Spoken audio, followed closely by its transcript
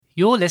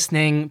You're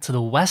listening to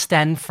the West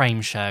End Frame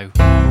Show.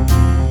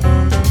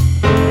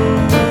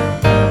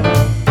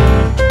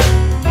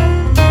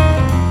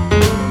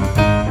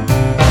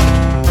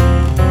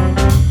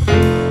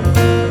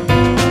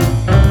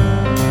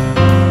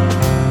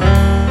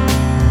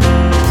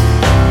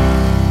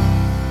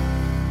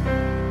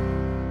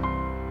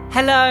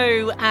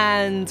 Hello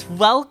and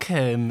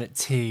welcome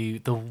to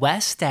the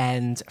West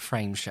End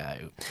Frame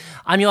Show.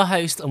 I'm your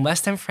host and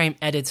West End Frame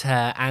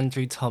editor,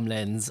 Andrew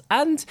Tomlins.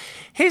 And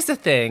here's the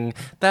thing,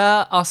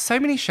 there are so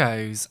many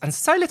shows and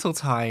so little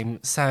time,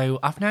 so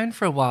I've known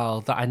for a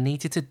while that I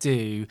needed to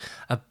do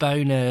a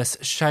bonus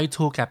show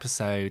talk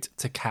episode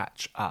to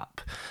catch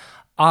up.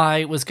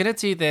 I was going to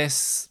do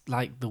this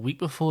like the week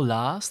before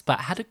last, but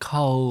I had a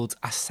cold.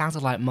 I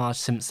sounded like Marge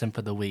Simpson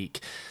for the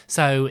week.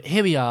 So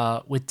here we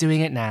are, we're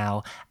doing it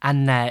now,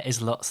 and there is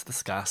lots to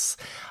discuss.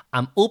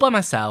 I'm all by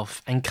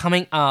myself, and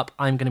coming up,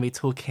 I'm going to be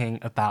talking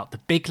about The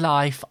Big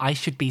Life, I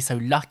Should Be So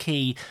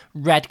Lucky,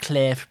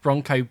 Redcliffe,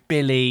 Bronco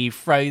Billy,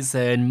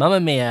 Frozen,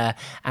 Mamma Mia,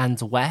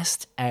 and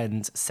West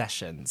End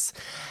Sessions.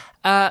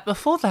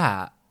 Before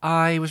that,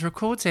 I was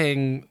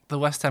recording the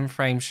West End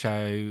Frame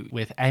Show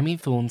with Amy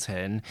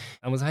Thornton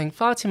and was having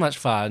far too much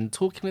fun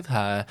talking with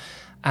her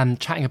and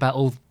chatting about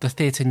all the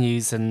theatre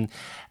news and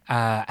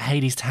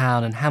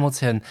Hadestown and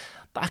Hamilton.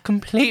 But I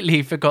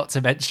completely forgot to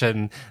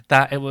mention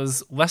that it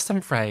was West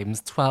End Frame's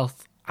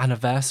 12th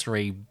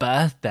anniversary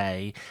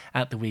birthday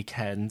at the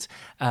weekend.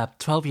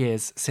 12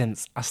 years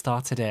since I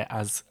started it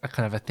as a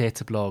kind of a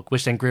theatre blog,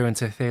 which then grew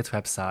into a theatre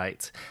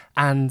website.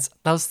 And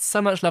there was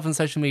so much love on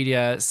social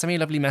media, so many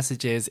lovely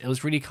messages. It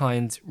was really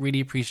kind, really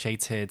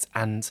appreciated.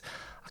 And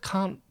I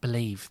can't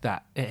believe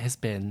that it has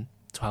been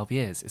 12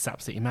 years. It's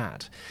absolutely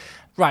mad.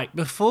 Right,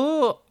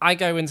 before I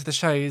go into the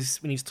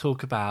shows we need to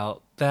talk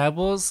about, there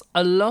was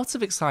a lot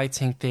of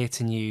exciting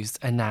theatre news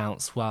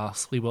announced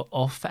whilst we were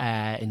off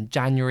air in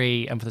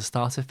January and for the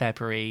start of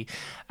February,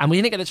 and we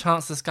didn't get a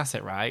chance to discuss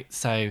it, right?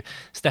 So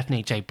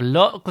Stephanie J.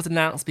 Block was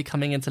announced to be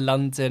coming into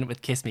London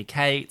with Kiss Me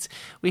Kate.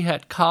 We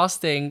heard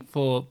casting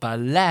for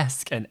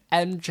Burlesque and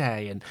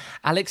MJ, and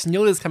Alex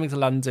Newell's coming to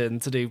London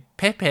to do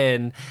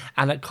Pippin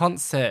and a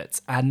concert,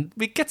 and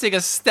we're getting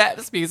a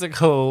Steps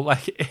musical.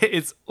 Like,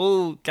 it's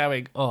all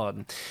going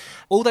on.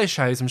 All those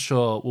shows, I'm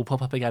sure, will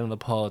pop up again on the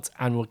pod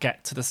and we'll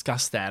get to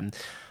discuss them.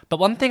 But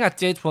one thing I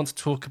did want to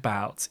talk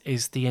about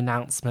is the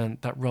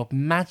announcement that Rob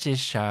Madge's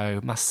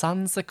show, My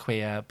Sons Are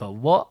Queer, But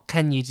What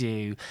Can You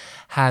Do,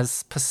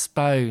 has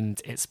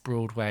postponed its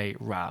Broadway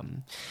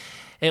run.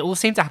 It all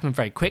seemed to happen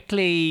very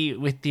quickly,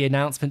 with the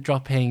announcement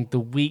dropping the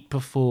week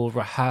before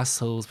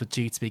rehearsals were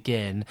due to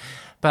begin.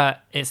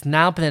 But it's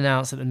now been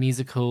announced that the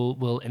musical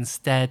will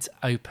instead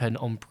open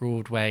on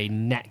Broadway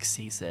next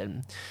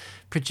season.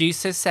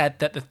 Producers said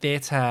that the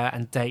theatre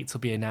and dates will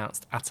be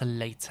announced at a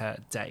later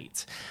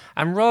date.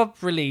 And Rob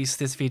released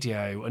this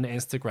video on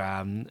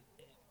Instagram.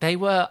 They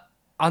were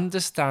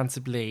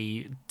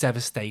understandably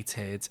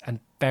devastated and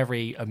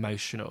very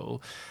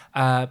emotional.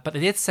 But they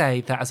did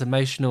say that as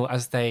emotional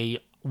as they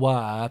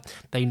were,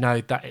 they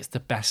know that it's the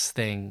best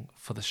thing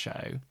for the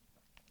show.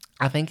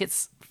 I think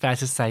it's fair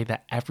to say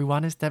that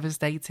everyone is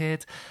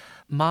devastated.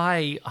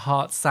 My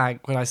heart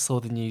sank when I saw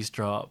the news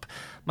drop.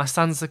 My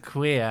Sons Are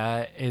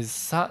Queer is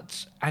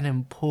such an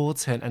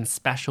important and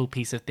special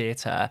piece of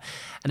theatre,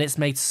 and it's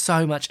made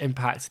so much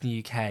impact in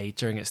the UK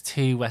during its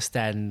 2 West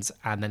End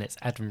and then its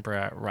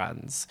Edinburgh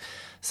runs.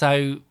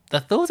 So the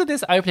thought of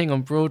this opening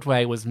on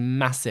Broadway was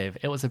massive.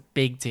 It was a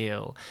big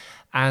deal.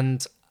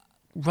 And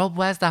Rob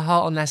wears their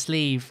heart on their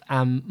sleeve,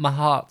 and my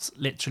heart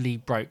literally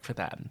broke for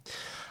them.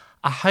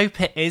 I hope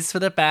it is for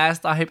the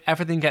best. I hope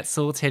everything gets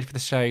sorted for the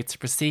show to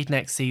proceed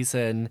next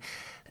season.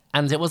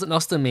 And it wasn't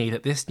lost on me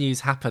that this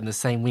news happened the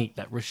same week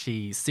that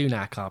Rishi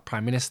Sunak, our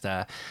Prime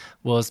Minister,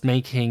 was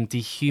making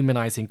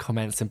dehumanising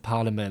comments in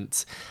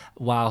Parliament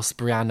whilst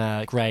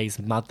Brianna Gray's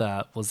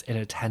mother was in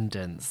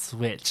attendance,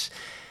 which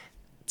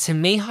to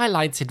me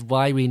highlighted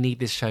why we need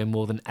this show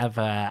more than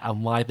ever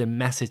and why the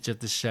message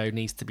of the show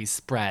needs to be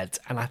spread.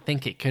 And I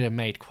think it could have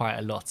made quite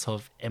a lot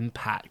of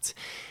impact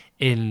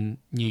in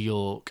New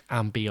York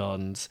and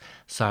beyond.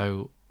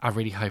 So I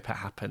really hope it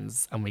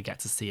happens and we get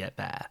to see it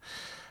there.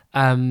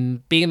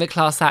 Being the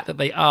class act that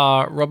they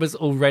are, Rob has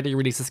already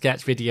released a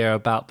sketch video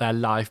about their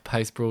live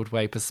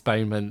post-Broadway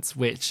postponement,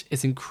 which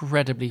is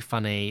incredibly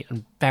funny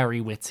and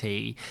very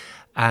witty.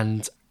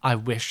 And I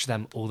wish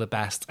them all the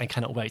best. I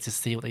cannot wait to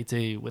see what they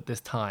do with this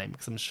time,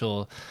 because I'm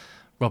sure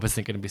Rob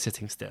isn't going to be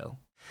sitting still.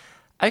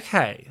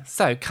 Okay,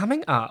 so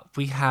coming up,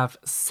 we have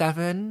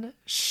 7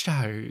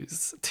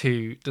 shows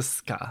to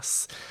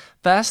discuss.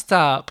 First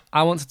up,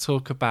 I want to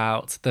talk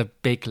about The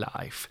Big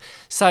Life.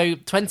 So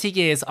 20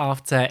 years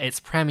after its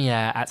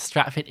premiere at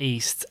Stratford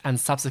East and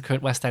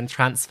subsequent West End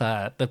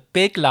transfer, The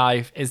Big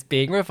Life is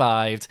being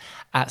revived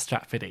at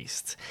Stratford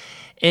East.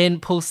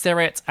 In Paul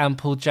Sirrett and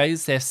Paul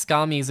Joseph's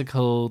Scar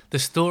musical, the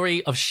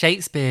story of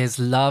Shakespeare's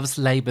Love's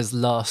Labour's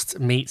Lost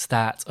meets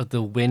that of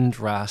the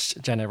Windrush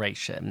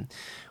generation.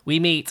 We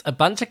meet a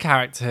bunch of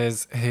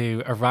characters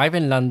who arrive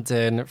in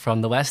London from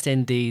the West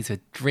Indies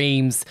with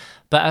dreams,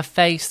 but are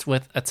faced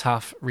with a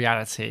tough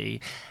reality.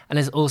 And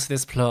there's also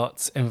this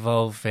plot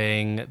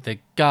involving the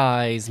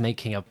guys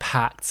making a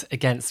pact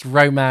against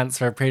romance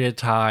for a period of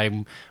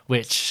time,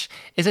 which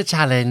is a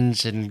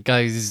challenge and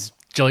goes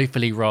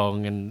joyfully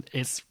wrong, and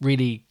it's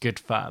really good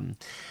fun.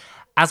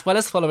 As well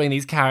as following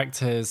these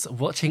characters,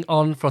 watching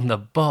on from the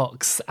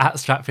box at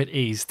Stratford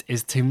East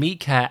is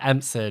Tamika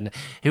Empson,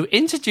 who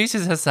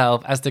introduces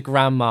herself as the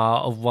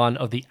grandma of one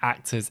of the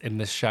actors in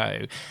the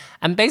show.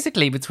 And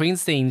basically, between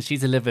scenes, she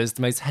delivers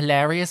the most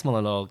hilarious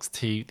monologues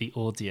to the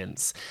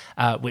audience,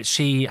 which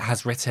she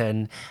has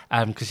written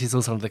because she's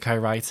also one of the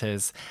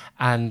co-writers.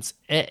 And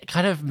it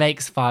kind of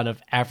makes fun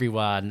of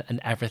everyone and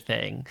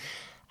everything.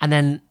 And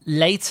then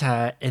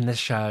later in the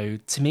show,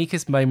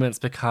 Tamika's moments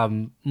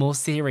become more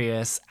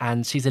serious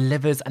and she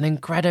delivers an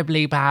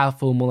incredibly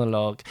powerful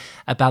monologue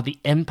about the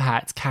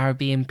impact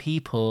Caribbean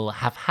people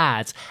have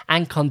had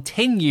and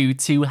continue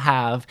to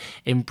have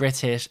in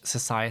British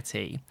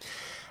society.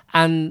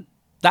 And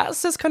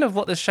that's just kind of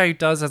what the show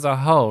does as a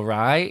whole,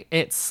 right?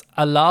 It's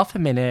a laugh a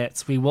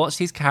minute. We watch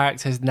these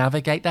characters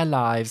navigate their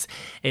lives.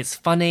 It's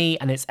funny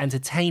and it's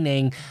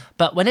entertaining.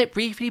 But when it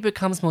briefly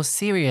becomes more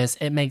serious,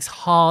 it makes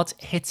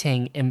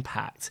hard-hitting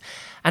impact.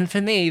 And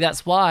for me,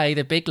 that's why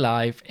The Big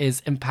Life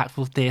is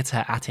impactful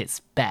theatre at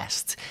its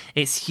best.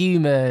 It's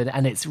human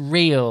and it's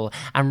real.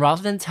 And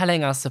rather than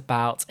telling us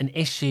about an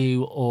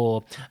issue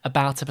or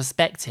about a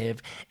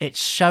perspective, it's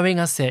showing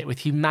us it with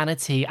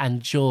humanity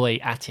and joy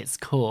at its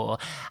core.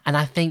 And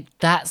I think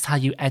that's how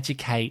you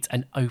educate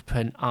and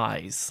open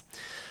eyes.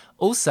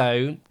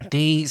 Also,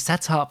 the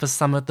setup for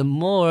some of the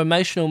more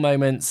emotional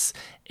moments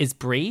is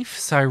brief.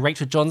 So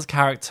Rachel John's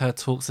character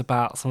talks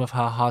about some of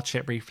her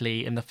hardship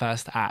briefly in the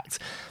first act.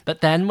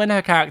 But then when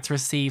her character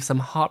receives some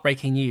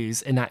heartbreaking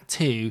news in Act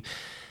 2,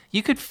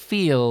 you could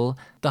feel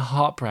the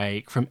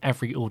heartbreak from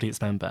every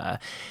audience member.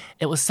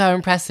 It was so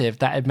impressive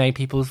that it made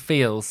people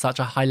feel such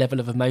a high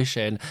level of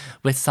emotion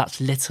with such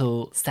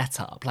little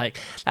setup. Like,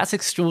 that's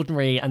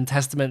extraordinary and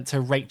testament to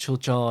Rachel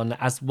John,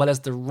 as well as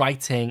the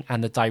writing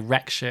and the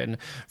direction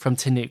from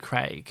Tanook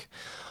Craig.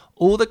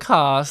 All the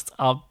cast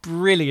are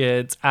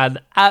brilliant and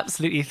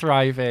absolutely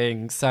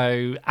thriving.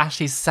 So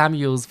Ashley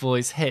Samuel's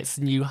voice hits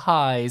new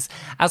highs.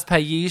 As per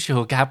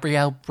usual,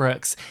 Gabrielle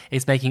Brooks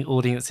is making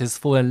audiences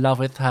fall in love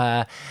with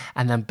her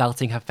and then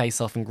belting her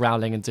face off and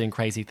growling and doing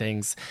crazy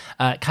things.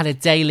 Kind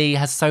Daly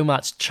has so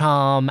much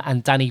charm,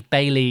 and Danny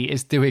Bailey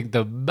is doing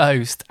the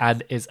most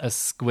and is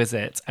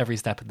exquisite every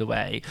step of the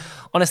way.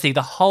 Honestly,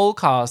 the whole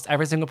cast,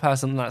 every single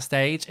person on that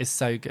stage is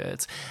so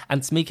good.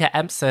 And Tamika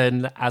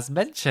Empson, as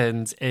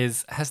mentioned,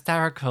 is hysterical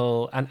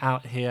and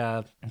out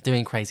here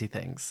doing crazy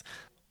things.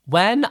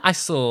 When I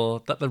saw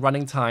that the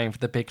running time for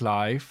The Big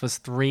Life was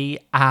 3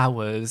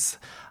 hours,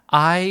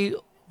 I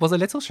was a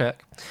little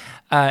shook.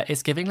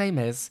 It's giving Les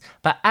Mis,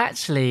 but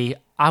actually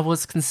I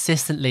was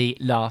consistently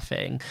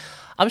laughing.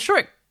 I'm sure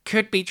it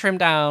could be trimmed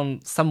down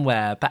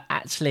somewhere, but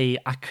actually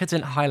I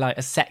couldn't highlight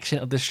a section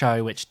of the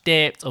show which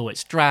dipped or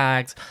which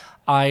dragged.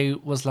 I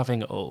was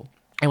loving it all.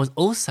 It was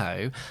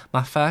also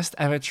my first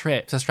ever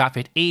trip to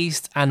Stratford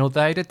East, and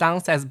although the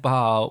downstairs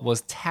bar was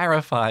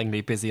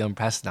terrifyingly busy on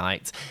press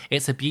night,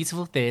 it's a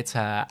beautiful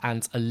theatre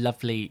and a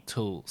lovely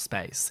tall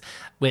space,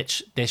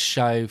 which this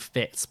show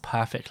fits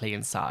perfectly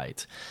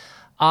inside.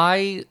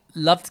 I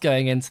loved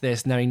going into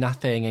this knowing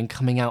nothing and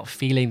coming out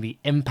feeling the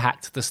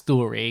impact of the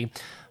story,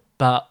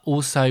 but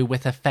also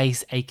with a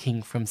face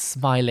aching from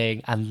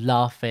smiling and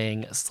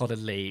laughing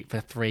solidly for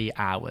 3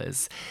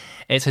 hours.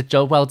 It's a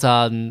job well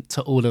done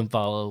to all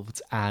involved,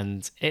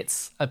 and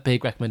it's a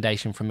big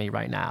recommendation from me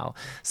right now.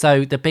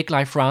 So The Big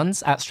Life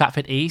runs at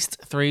Stratford East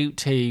through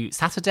to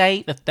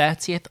Saturday, the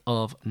 30th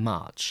of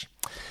March.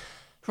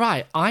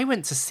 Right, I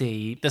went to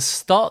see the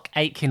Stock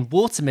Aitken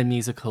Waterman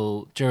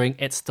musical during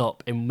its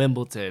stop in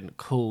Wimbledon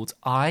called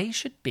I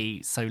Should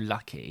Be So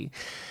Lucky.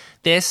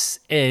 This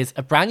is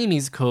a brand new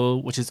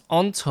musical which is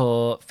on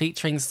tour,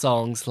 featuring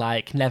songs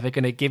like Never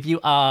Gonna Give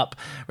You Up,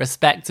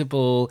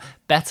 Respectable,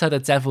 Better the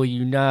Devil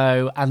You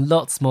Know, and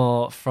lots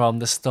more from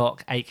the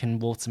Stock Aitken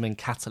Waterman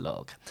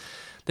catalogue.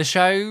 The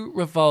show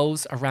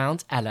revolves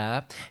around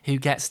Ella, who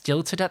gets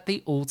jilted at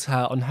the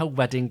altar on her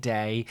wedding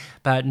day,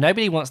 but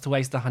nobody wants to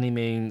waste the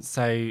honeymoon,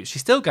 so she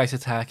still goes to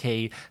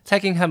Turkey,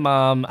 taking her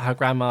mum, her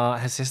grandma,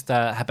 her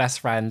sister, her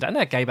best friend, and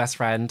her gay best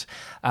friend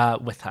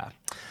with her.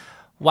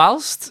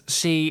 Whilst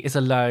she is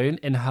alone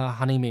in her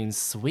honeymoon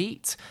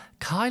suite,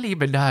 Kylie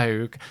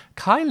Minogue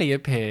kindly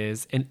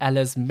appears in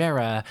Ella's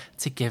mirror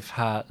to give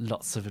her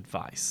lots of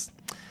advice.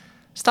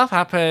 Stuff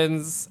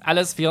happens,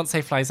 Ella's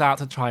fiancé flies out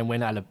to try and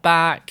win Ella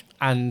back,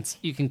 and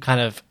you can kind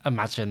of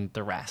imagine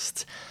the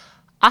rest.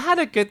 I had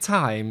a good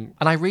time,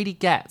 and I really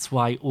get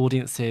why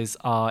audiences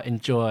are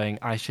enjoying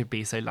I Should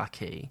Be So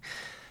Lucky.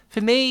 For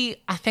me,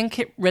 I think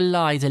it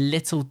relied a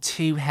little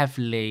too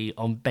heavily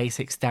on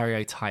basic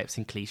stereotypes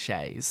and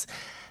cliches.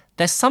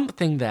 There's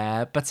something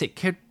there, but it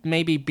could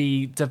maybe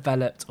be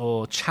developed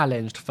or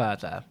challenged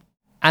further.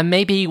 And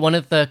maybe one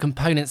of the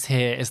components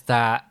here is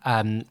that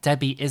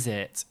Debbie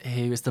Izzet,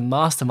 who is the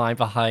mastermind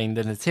behind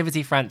the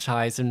Nativity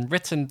franchise and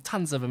written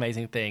tons of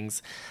amazing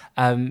things,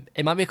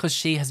 it might be because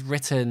she has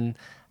written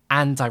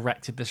and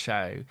directed the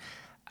show.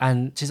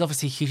 And she's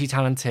obviously hugely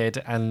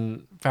talented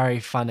and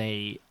very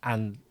funny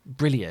and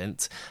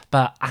brilliant.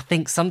 But I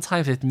think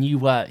sometimes with new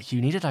work,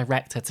 you need a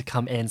director to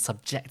come in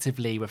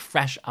subjectively with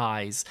fresh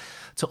eyes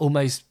to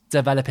almost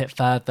develop it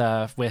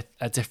further with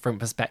a different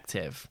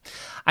perspective.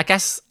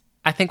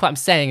 I think what I'm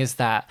saying is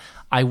that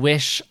I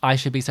wish I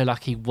Should Be So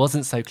Lucky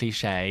wasn't so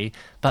cliche,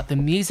 but the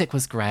music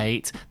was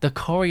great, the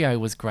choreo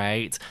was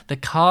great, the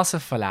cast are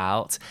full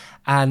out,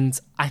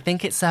 and I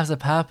think it serves a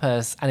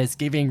purpose and is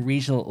giving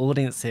regional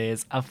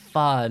audiences a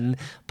fun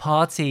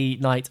party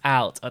night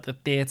out at the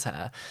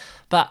theatre.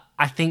 But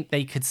I think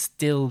they could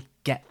still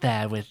get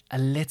there with a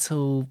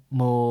little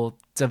more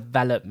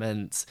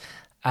development,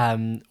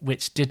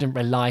 which didn't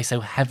rely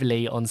so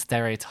heavily on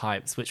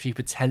stereotypes, which we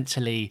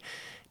potentially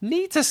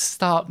need to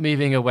start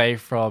moving away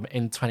from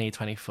in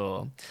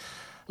 2024.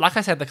 Like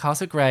I said, the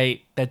cast are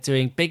great. They're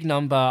doing big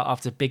number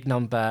after big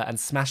number and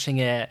smashing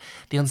it.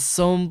 The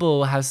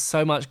ensemble has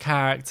so much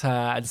character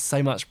and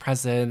so much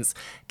presence.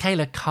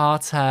 Kayla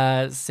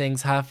Carter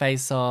sings her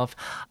face off.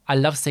 I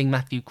love seeing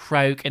Matthew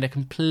Croak in a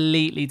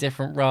completely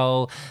different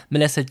role.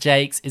 Melissa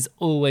Jakes is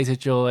always a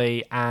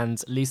joy,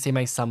 and Lucy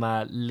May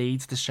Summer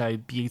leads the show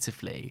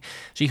beautifully.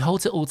 She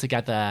holds it all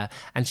together,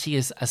 and she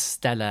is a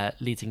stellar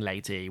leading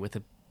lady with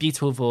a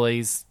beautiful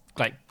voice,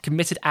 like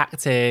committed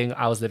acting.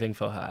 I was living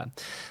for her.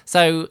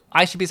 So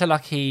I Should Be So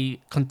Lucky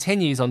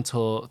continues on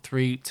tour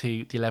through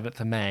to the 11th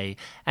of May.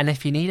 And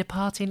if you need a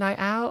party night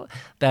out,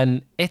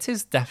 then it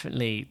is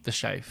definitely the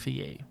show for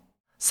you.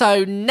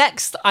 So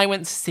next I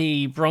went to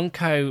see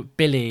Bronco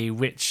Billy,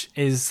 which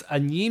is a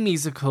new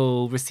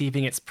musical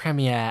receiving its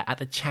premiere at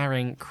the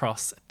Charing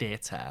Cross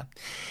Theatre.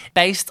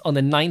 Based on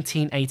the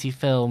 1980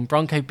 film,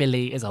 Bronco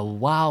Billy is a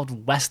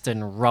wild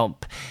western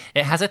romp.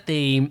 It has a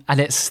theme and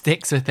it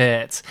sticks with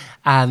it.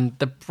 And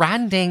the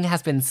branding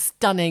has been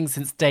stunning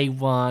since day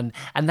one,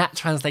 and that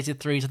translated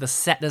through to the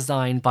set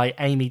design by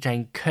Amy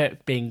Jane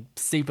Cook being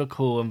super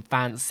cool and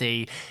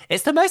fancy.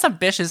 It's the most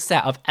ambitious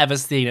set I've ever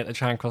seen at the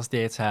Charing Cross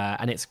Theatre,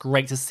 and it's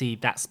great to see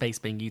that space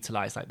being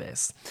utilised like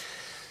this.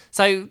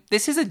 So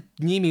this is a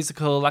new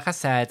musical, like I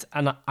said,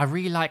 and I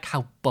really like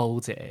how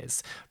bold it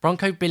is.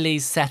 Bronco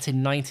Billy's set in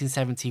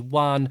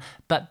 1971,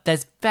 but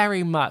there's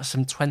very much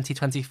some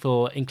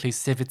 2024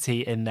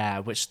 inclusivity in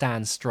there, which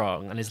stands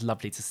strong and is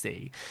lovely to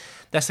see.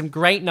 There's some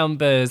great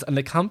numbers and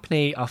the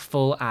company are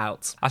full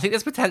out. I think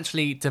there's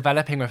potentially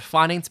developing,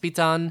 refining to be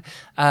done,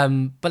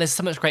 but there's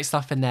so much great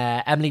stuff in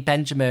there. Emily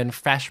Benjamin,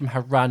 fresh from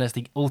her run as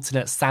the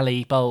alternate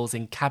Sally Bowles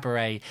in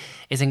Cabaret,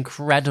 is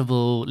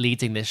incredible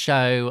leading this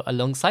show,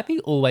 alongside the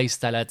always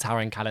stellar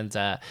Taron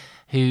Calendar,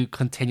 who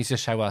continues to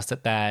show us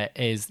that there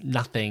is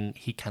nothing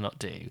he cannot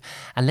do.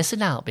 And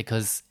listen out,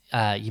 because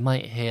you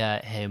might hear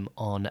him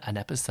on an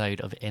episode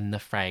of In the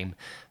Frame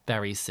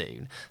very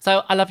soon.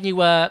 So I love new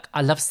work.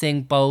 I love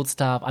seeing bold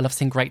stuff. I love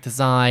seeing great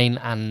design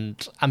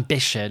and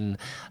ambition.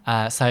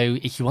 So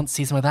if you want to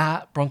see some of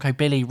that, Bronco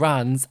Billy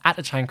runs at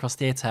the Charing Cross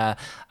Theatre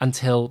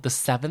until the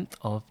 7th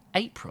of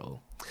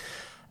April.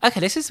 Okay,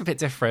 this is a bit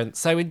different.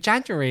 So in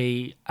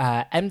January,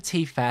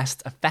 MT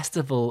Fest, a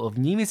festival of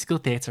new musical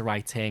theatre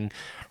writing,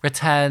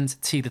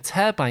 returned to the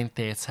Turbine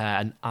Theatre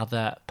and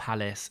Other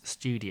Palace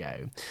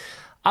Studio.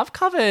 I've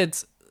covered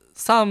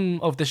some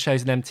of the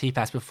shows in MT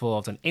Fest before.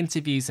 I've done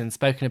interviews and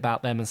spoken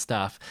about them and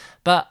stuff,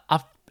 but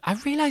I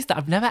realised that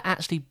I've never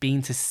actually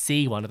been to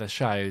see one of the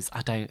shows,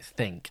 I don't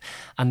think,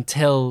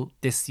 until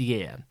this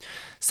year.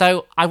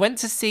 So I went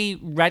to see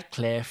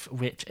Redcliffe,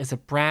 which is a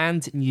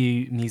brand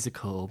new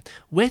musical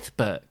with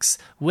books,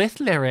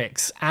 with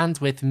lyrics, and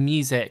with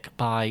music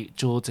by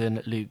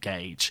Jordan Luke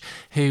Gage,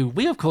 who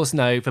we of course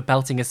know for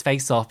belting his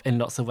face off in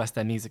lots of West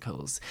End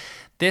musicals.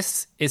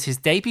 This is his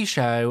debut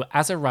show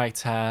as a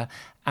writer,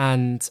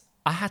 and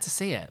I had to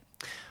see it.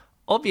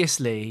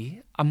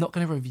 Obviously, I'm not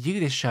going to review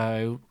this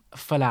show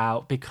full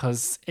out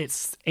because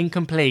it's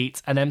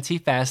incomplete, and MT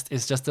Fest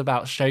is just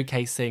about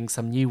showcasing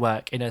some new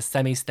work in a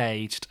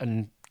semi-staged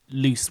and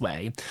loose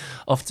way,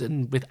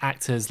 often with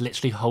actors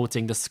literally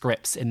holding the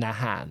scripts in their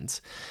hand.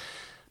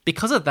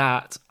 Because of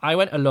that, I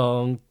went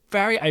along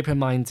very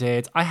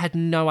open-minded. I had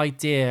no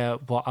idea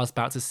what I was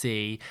about to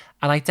see,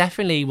 and I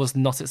definitely was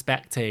not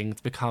expecting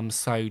to become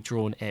so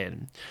drawn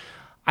in.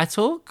 I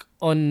talk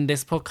on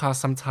this podcast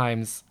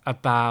sometimes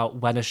about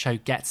when a show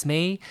gets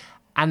me,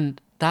 and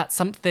that's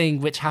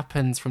something which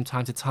happens from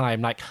time to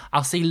time. Like,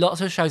 I'll see lots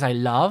of shows I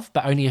love,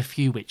 but only a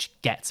few which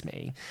get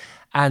me.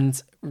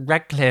 And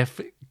Redcliffe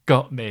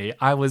got me.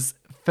 I was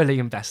fully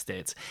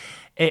invested.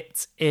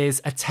 It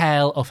is a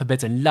tale of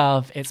forbidden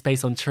love. It's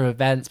based on true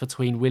events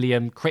between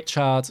William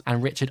Pritchard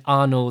and Richard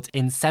Arnold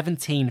in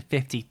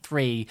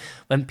 1753,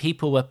 when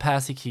people were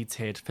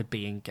persecuted for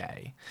being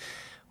gay.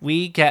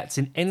 we get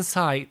an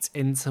insight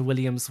into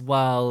William's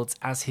world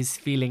as he's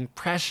feeling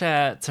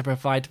pressure to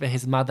provide for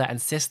his mother and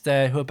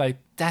sister, who are both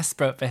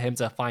desperate for him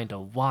to find a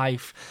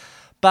wife.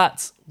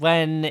 But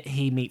when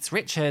he meets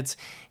Richard,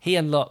 he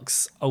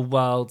unlocks a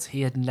world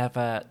he had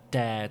never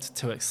dared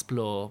to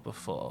explore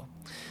before.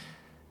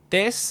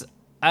 This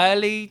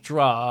early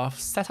draft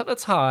set up the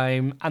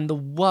time and the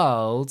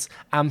world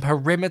and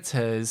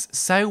perimeters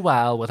so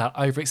well without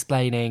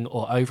over-explaining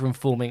or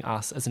over-informing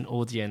us as an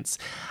audience.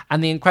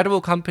 And the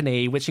incredible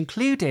company, which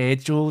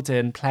included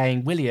Jordan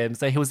playing William,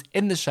 so he was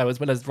in the show as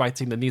well as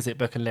writing the music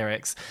book and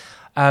lyrics,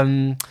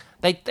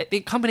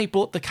 the company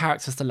brought the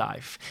characters to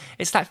life.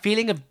 It's that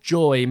feeling of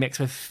joy mixed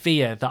with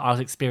fear that I was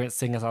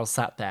experiencing as I was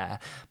sat there.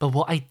 But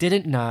what I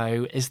didn't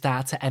know is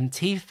that at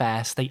MT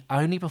Fest, they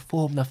only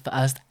performed the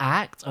first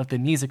act of the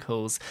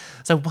musicals.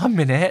 So 1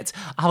 minute,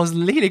 I was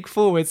leaning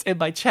forwards in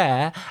my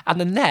chair, and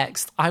the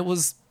next, I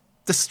was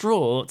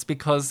distraught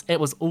because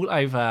it was all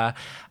over,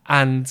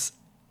 and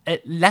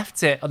it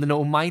left it on an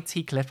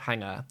almighty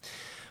cliffhanger.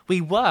 We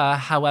were,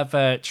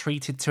 however,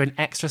 treated to an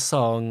extra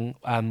song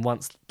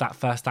once that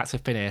first act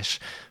had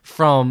finished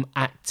from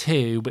Act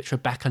 2, which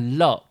Rebecca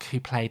Locke, who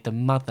played the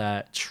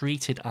mother,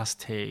 treated us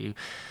to.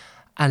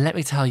 And let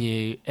me tell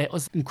you, it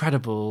was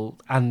incredible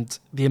and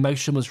the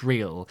emotion was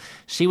real.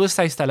 She was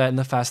so stellar in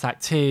the first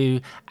act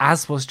too,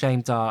 as was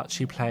James Arch,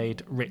 who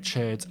played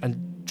Richard,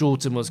 and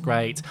Jordan was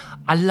great.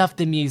 I loved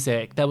the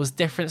music. There was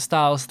different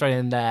styles thrown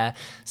in there,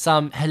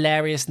 some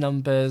hilarious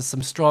numbers,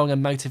 some strong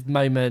emotive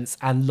moments,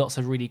 and lots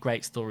of really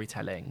great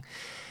storytelling.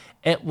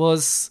 It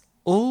was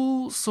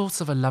all sorts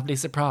of a lovely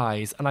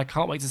surprise, and I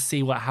can't wait to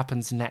see what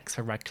happens next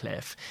for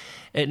Redcliffe.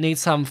 It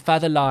needs some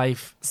further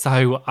life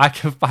so I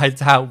can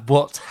find out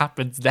what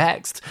happens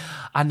next.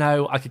 I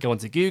know I could go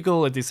onto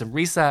Google and do some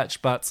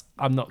research, but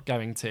I'm not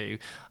going to.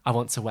 I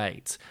want to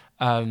wait.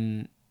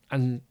 And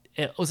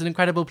it was an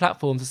incredible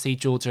platform to see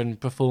Jordan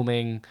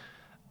performing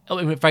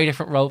in a very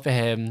different role for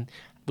him,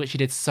 which he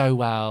did so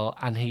well,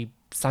 and he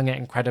sang it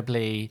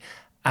incredibly,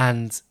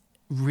 and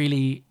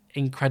really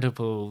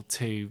incredible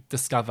to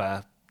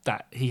discover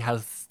that he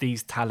has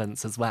these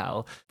talents as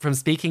well. From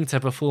speaking to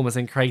performers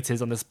and creators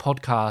on this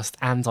podcast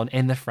and on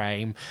In the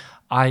Frame,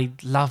 I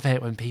love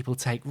it when people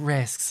take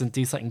risks and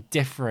do something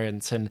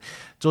different. And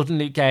Jordan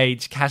Luke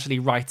Gage casually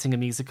writing a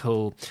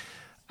musical,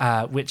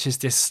 which is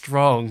just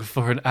strong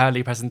for an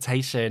early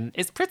presentation,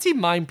 it's pretty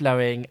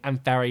mind-blowing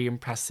and very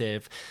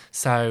impressive.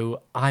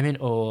 So I'm in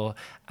awe,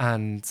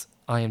 and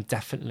I am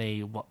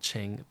definitely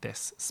watching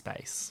this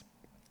space.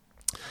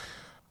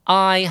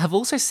 I have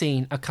also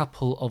seen a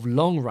couple of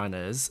long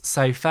runners.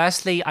 So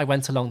firstly, I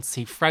went along to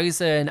see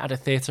Frozen at a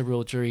Theatre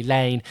Royal Drury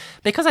Lane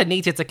because I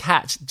needed to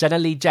catch Jenna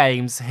Lee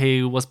James,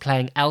 who was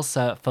playing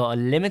Elsa for a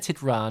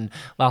limited run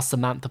while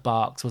Samantha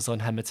Barks was on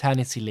her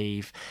maternity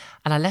leave.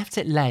 And I left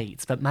it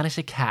late, but managed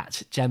to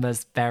catch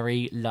Gemma's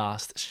very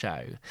last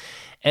show.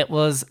 It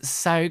was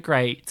so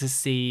great to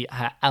see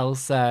her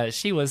Elsa.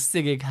 She was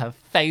singing her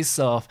face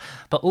off,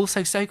 but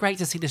also so great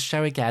to see the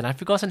show again. I've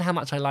forgotten how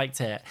much I liked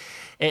it.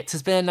 It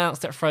has been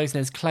announced that Frozen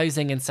is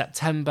closing in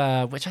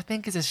September, which I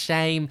think is a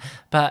shame,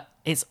 but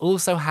it's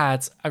also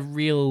had a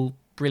real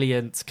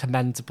brilliant,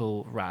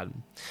 commendable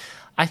run.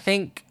 I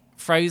think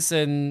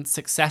Frozen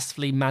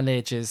successfully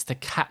manages to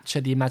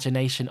capture the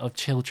imagination of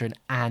children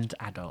and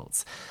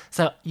adults.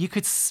 So you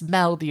could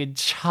smell the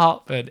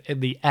enchantment in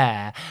the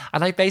air,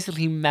 and I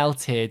basically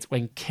melted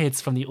when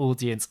kids from the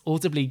audience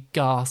audibly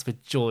gasped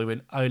with joy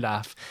when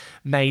Olaf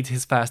made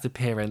his first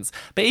appearance.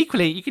 But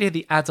equally, you could hear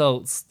the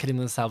adults kidding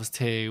themselves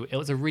too. It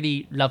was a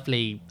really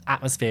lovely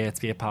atmosphere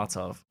to be a part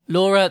of.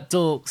 Laura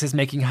Dawkes is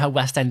making her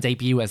West End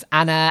debut as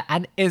Anna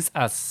and is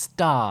a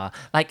star.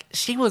 Like,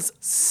 she was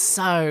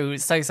so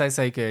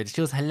good.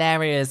 She was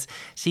hilarious.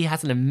 She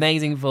has an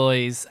amazing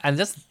voice and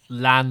just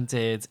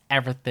landed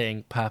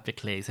everything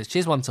perfectly. So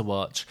she's one to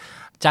watch.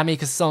 Jamie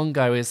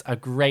Kasongo is a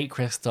great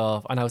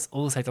Kristoff, and I was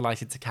also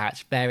delighted to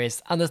catch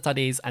various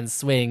understudies and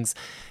swings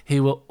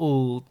who were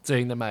all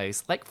doing the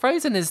most. Like,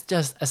 Frozen is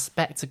just a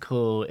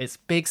spectacle. It's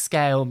big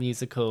scale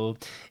musical.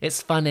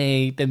 It's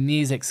funny. The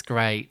music's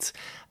great.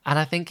 And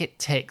I think it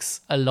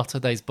ticks a lot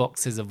of those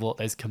boxes of what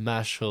those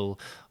commercial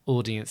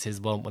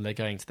audiences want when they're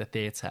going to the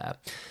theatre.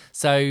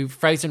 So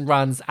Frozen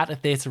runs at the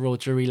Theatre Royal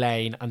Drury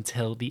Lane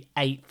until the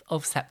 8th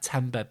of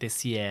September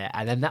this year,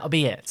 and then that'll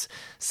be it.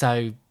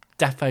 So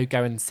defo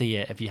go and see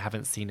it if you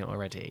haven't seen it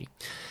already.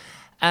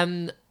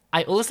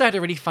 I also had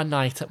a really fun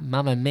night at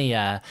Mamma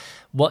Mia,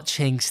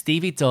 watching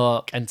Stevie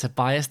Dork and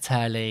Tobias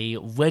Turley,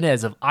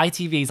 winners of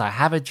ITV's I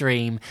Have a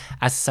Dream,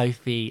 as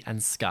Sophie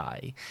and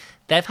Skye.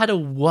 They've had a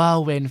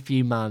whirlwind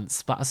few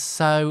months, but are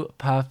so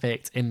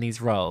perfect in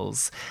these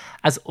roles.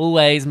 As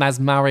always, Maz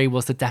Murray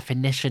was the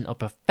definition of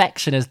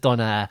perfection as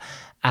Donna,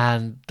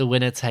 and the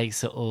winner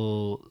takes it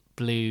all,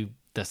 blew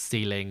the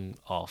ceiling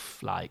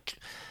off.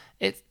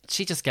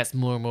 She just gets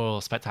more and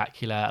more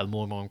spectacular and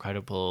more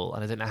incredible,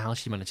 and I don't know how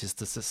she manages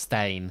to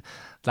sustain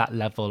that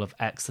level of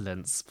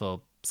excellence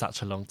for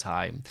such a long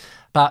time.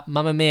 But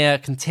Mamma Mia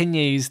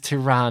continues to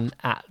run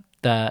at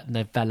the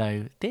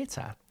Novello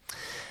Theatre.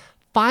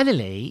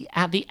 Finally,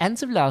 at the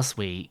end of last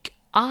week,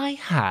 I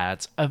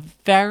had a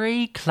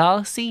very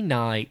classy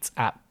night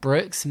at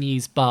Brooks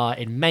Muse Bar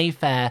in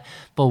Mayfair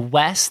for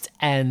West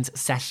End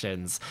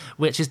Sessions,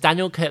 which is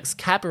Daniel Cook's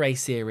cabaret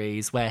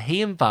series where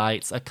he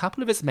invites a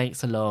couple of his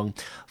mates along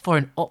for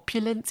an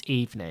opulent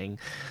evening.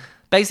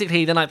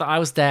 Basically, the night that I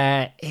was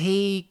there,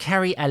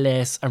 Kerry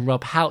Ellis and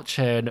Rob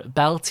Houchen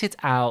belted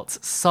out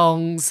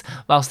songs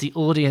whilst the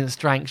audience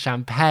drank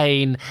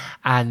champagne,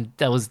 and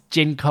there was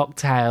gin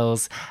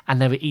cocktails, and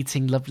they were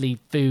eating lovely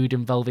food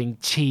involving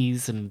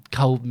cheese and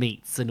cold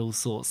meats and all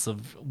sorts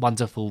of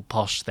wonderful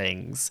posh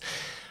things.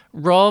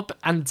 Rob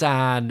and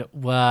Dan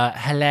were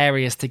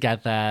hilarious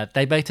together.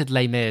 They both did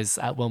Les Mis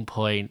at one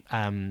point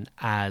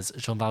as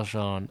Jean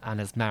Valjean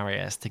and as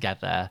Marius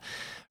together.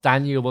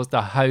 Daniel was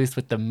the host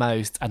with the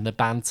most, and the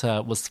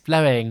banter was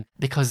flowing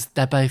because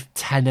they're both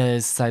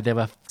tenors, so they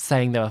were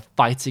saying they were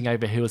fighting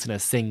over who was going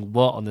to sing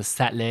what on the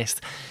set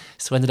list.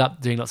 So we ended up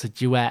doing lots of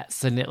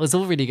duets, and it was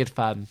all really good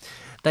fun.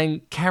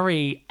 Then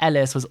Kerry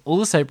Ellis was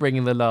also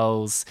bringing the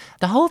lols.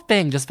 The whole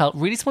thing just felt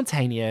really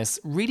spontaneous,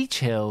 really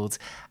chilled,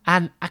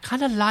 and I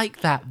kind of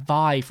like that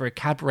vibe for a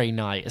cabaret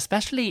night,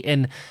 especially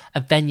in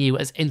a venue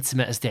as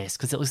intimate as this,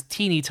 because it was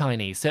teeny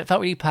tiny, so it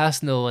felt really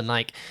personal, and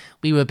like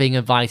we were being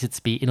invited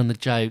to be in on the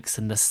jokes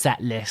and the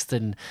set list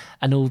and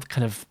all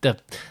kind of the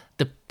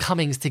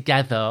comings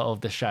together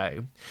of the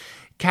show.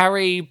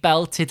 Carrie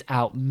belted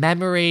out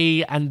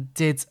Memory and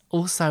did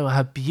also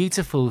her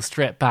beautiful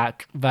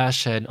stripped-back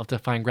version of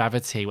Defying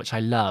Gravity, which I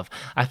love.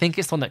 I think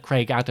it's one that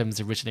Craig Adams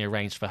originally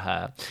arranged for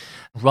her.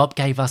 Rob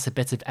gave us a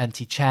bit of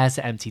empty chairs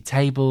at empty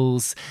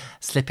tables,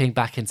 slipping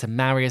back into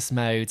Marius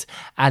mode.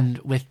 And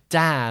with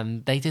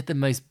Dan, they did the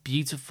most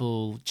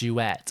beautiful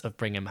duet of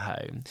Bring Him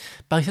Home.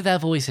 Both of their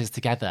voices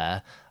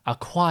together are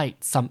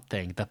quite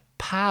something. The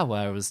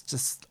power was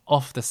just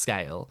off the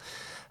scale.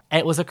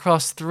 It was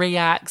across 3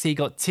 acts. You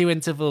got 2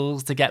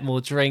 intervals to get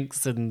more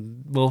drinks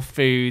and more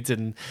food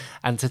and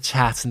to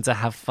chat and to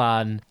have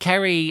fun.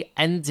 Kerry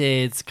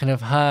ended kind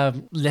of her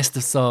list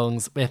of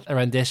songs with a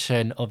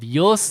rendition of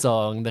your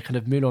song, the kind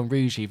of Moulin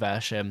Rouge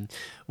version,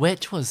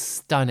 which was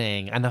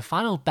stunning. And the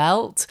final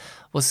belt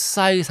was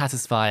so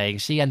satisfying.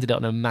 She ended it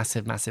on a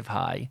massive, massive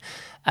high.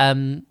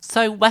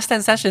 So West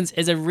End Sessions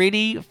is a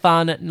really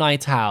fun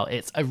night out.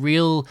 It's a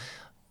real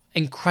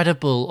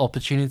incredible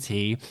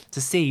opportunity to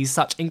see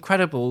such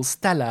incredible,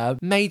 stellar,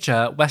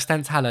 major West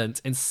End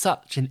talent in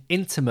such an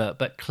intimate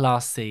but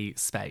classy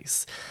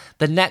space.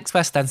 The next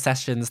West End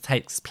Sessions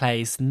takes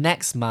place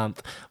next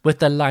month with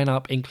the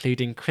lineup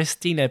including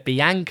Christina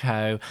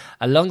Bianco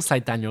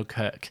alongside Daniel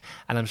Cook,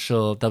 and I'm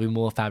sure there'll be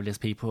more fabulous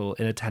people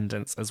in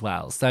attendance as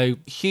well. So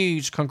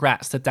huge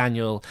congrats to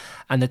Daniel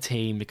and the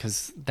team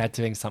because they're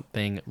doing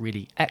something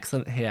really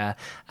excellent here,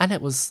 and it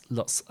was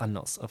lots and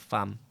lots of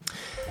fun.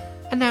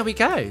 And there we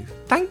go.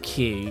 Thank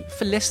you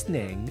for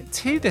listening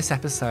to this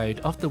episode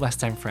of the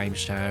West End Frame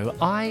Show.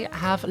 I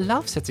have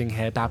loved sitting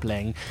here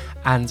babbling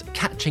and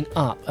catching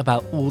up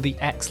about all the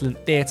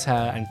excellent theatre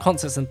and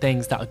concerts and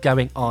things that are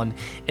going on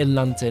in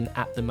London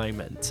at the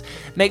moment.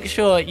 Make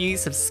sure you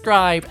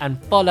subscribe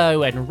and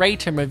follow and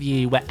rate and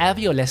review wherever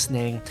you're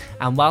listening.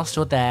 And whilst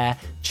you're there,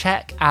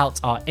 check out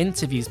our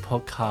interviews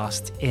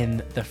podcast,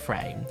 In the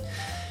Frame.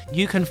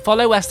 You can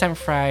follow West End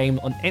Frame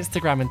on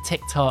Instagram and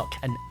TikTok,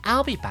 and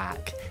I'll be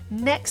back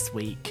next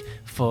week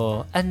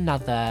for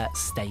another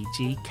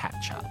stagey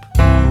catch-up.